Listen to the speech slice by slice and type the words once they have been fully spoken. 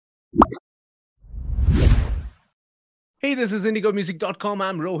Hey, this is IndigoMusic.com.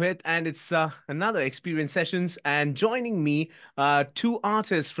 I'm Rohit, and it's another Experience Sessions. And joining me, two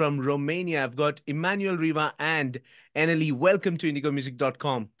artists from Romania. I've got Manuel Riva and Eneli. Welcome to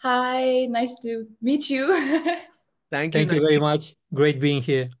IndigoMusic.com. Hi, nice to meet you. Thank you. Thank you very much. Great being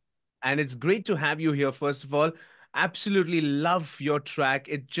here. And it's great to have you here, first of all. Absolutely love your track.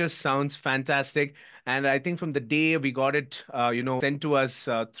 It just sounds fantastic. And I think from the day we got it, sent to us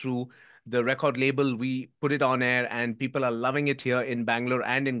through the record label, we put it on air, and people are loving it here in Bangalore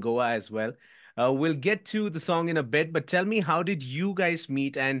and in Goa as well. We'll get to the song in a bit, but tell me, how did you guys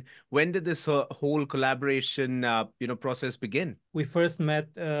meet, and when did this whole collaboration, process begin? We first met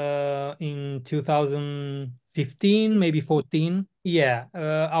in 2015, maybe 14. Yeah,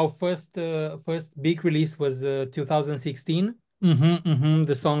 our first big release was 2016.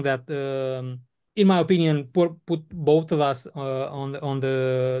 The song that, in my opinion, put both of us on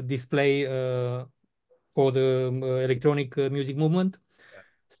the display for the electronic music movement.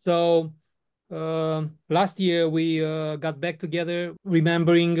 So last year we got back together,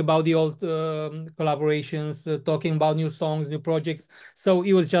 remembering about the old collaborations, talking about new songs, new projects. So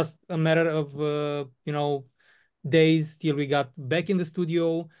it was just a matter of days till we got back in the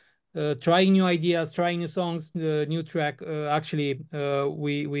studio, trying new ideas, trying new songs, the new track. We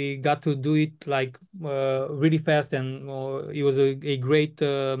got to do it like really fast, and it was a great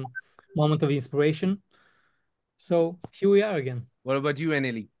moment of inspiration. So here we are again. What about you,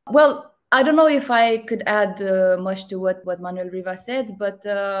 Eneli? Well, I don't know if I could add much to what Manuel Riva said, but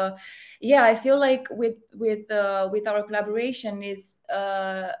yeah, I feel like with our collaboration is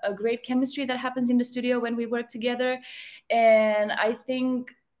a great chemistry that happens in the studio when we work together, and I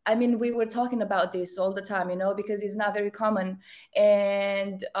think. I mean, we were talking about this all the time, because it's not very common.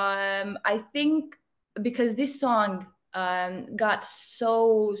 And I think because this song got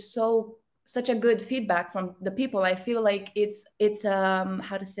such a good feedback from the people, I feel like it's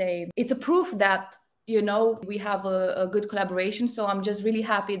how to say, it's a proof that we have a good collaboration. So I'm just really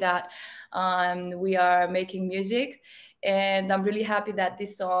happy that we are making music, and I'm really happy that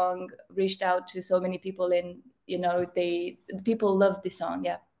this song reached out to so many people, and people love this song.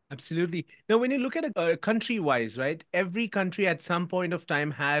 Yeah. Absolutely. Now, when you look at it country-wise, right, every country at some point of time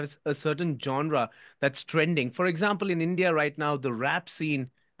has a certain genre that's trending. For example, in India right now, the rap scene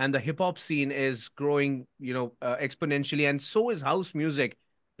and the hip hop scene is growing, exponentially, and so is house music.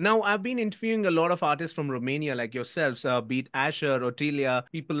 Now, I've been interviewing a lot of artists from Romania, like yourselves, be it Asher, Otilia,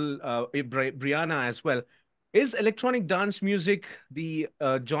 people, Brianna as well. Is electronic dance music the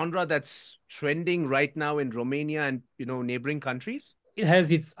genre that's trending right now in Romania and, neighboring countries? It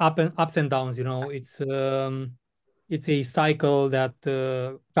has its ups and downs. It's a cycle that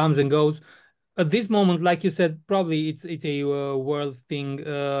comes and goes. At this moment, like you said, probably it's a world thing.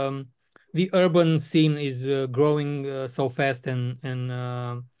 The urban scene is growing so fast,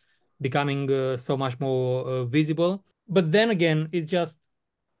 and becoming so much more visible. But then again, it's just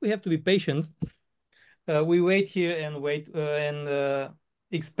we have to be patient. We wait here and wait and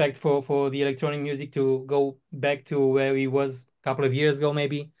expect for the electronic music to go back to where it was a couple of years ago,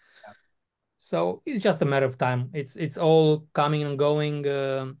 maybe. So it's just a matter of time. It's all coming and going.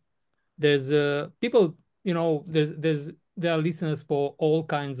 There's people, there are listeners for all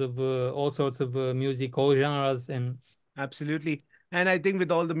kinds of all sorts of music, all genres, and Absolutely. And I think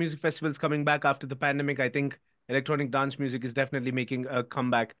with all the music festivals coming back after the pandemic, I think electronic dance music is definitely making a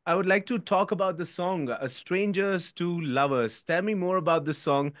comeback. I would like to talk about the song, Strangers to Lovers. Tell me more about this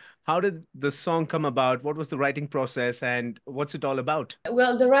song. How did the song come about? What was the writing process, and what's it all about?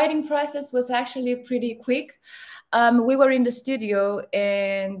 Well, the writing process was actually pretty quick. We were in the studio,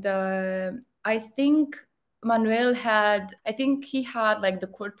 and I think I think he had like the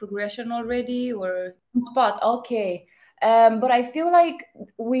chord progression already or on spot. Okay. But I feel like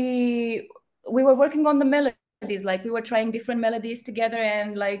we were working on the melodies, like we were trying different melodies together,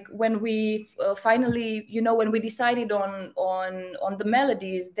 and like when we finally, when we decided on the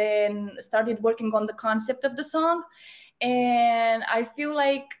melodies, then started working on the concept of the song. And I feel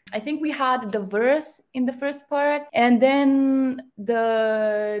like I think we had the verse in the first part, and then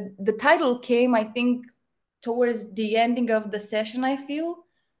the title came, I think, towards the ending of the session, I feel,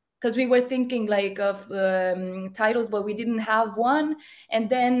 because we were thinking like of titles, but we didn't have one. And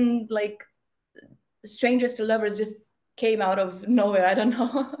then like strangers to lovers just came out of nowhere. I don't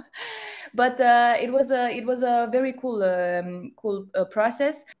know. But it was a very cool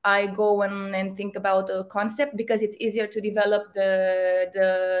process. I go on and think about a concept, because it's easier to develop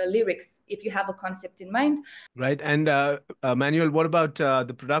the lyrics if you have a concept in mind. Right. And Manuel, what about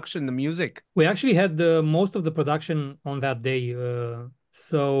the production, the music? we actually had the most of the production on that day.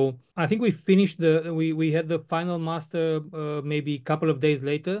 So I think we finished we had the final master maybe a couple of days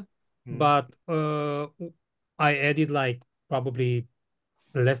later, Mm. but I added like probably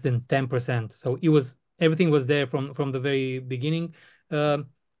less than 10%. So it was everything was there from the very beginning.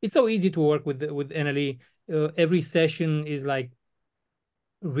 It's so easy to work with Eneli. Every session is like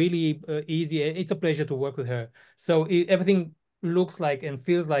really easy. It's a pleasure to work with her. So everything looks like and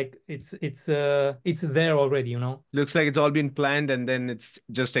feels like it's there already, you know? Looks like it's all been planned and then it's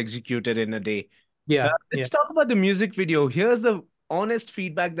just executed in a day. Yeah, yeah. Let's talk about the music video. Here's the honest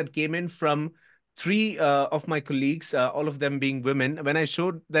feedback that came in from three of my colleagues, all of them being women. When I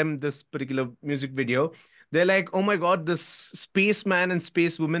showed them this particular music video, they're like, "Oh my God, this spaceman and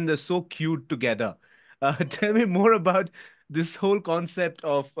space woman, they're so cute together." Tell me more about this whole concept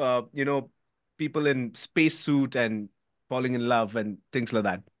of, people in spacesuit and falling in love and things like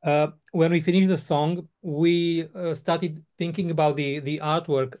that. When we finished the song, we started thinking about the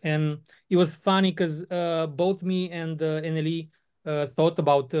artwork, and it was funny because both me and Eneli thought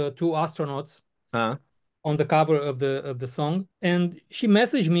about two astronauts Huh? on the cover of the song, and she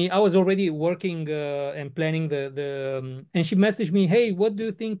messaged me. I was already working and planning and she messaged me, "Hey, what do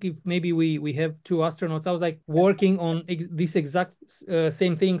you think if maybe we have two astronauts?" I was like working on this exact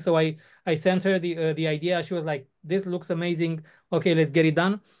same thing, so I sent her the idea. She was like, "This looks amazing. Okay, let's get it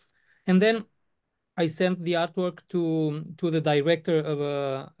done." And then I sent the artwork to the director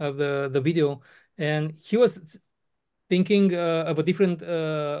of the video, and he was thinking of a different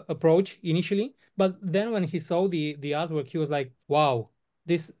approach initially, but then when he saw the artwork, he was like, "Wow,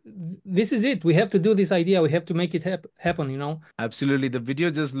 this this is it. We have to do this idea. We have to make it happen." You know? Absolutely. The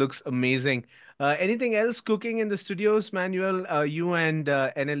video just looks amazing. Anything else cooking in the studios, Manuel? You and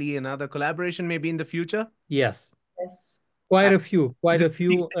Eneli, another collaboration maybe in the future? Yes. Yes. Quite Uh, a few, is quite it a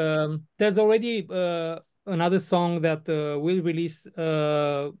few. There's already another song that will release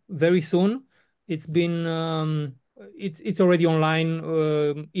very soon. It's been it's already online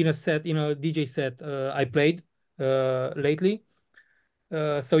in a set in a DJ set I played lately.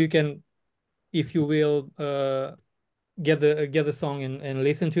 So you can, if you will, get the song and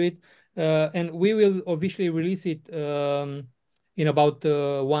listen to it. And we will officially release it in about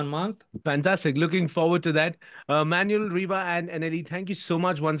 1 month. fantastic. Looking forward to that. Manuel, Riva, and Eneli, thank you so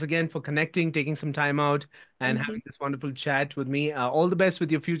much once again for connecting, taking some time out, and Thank you. having this wonderful chat with me. All the best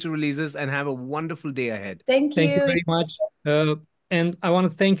with your future releases, and have a wonderful day ahead. Thank Thank you you. very much. And I want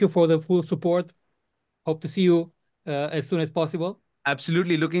to thank you for the full support. Hope to see you as soon as possible.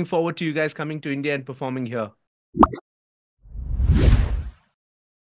 Absolutely. Looking forward to you guys coming to India and performing here.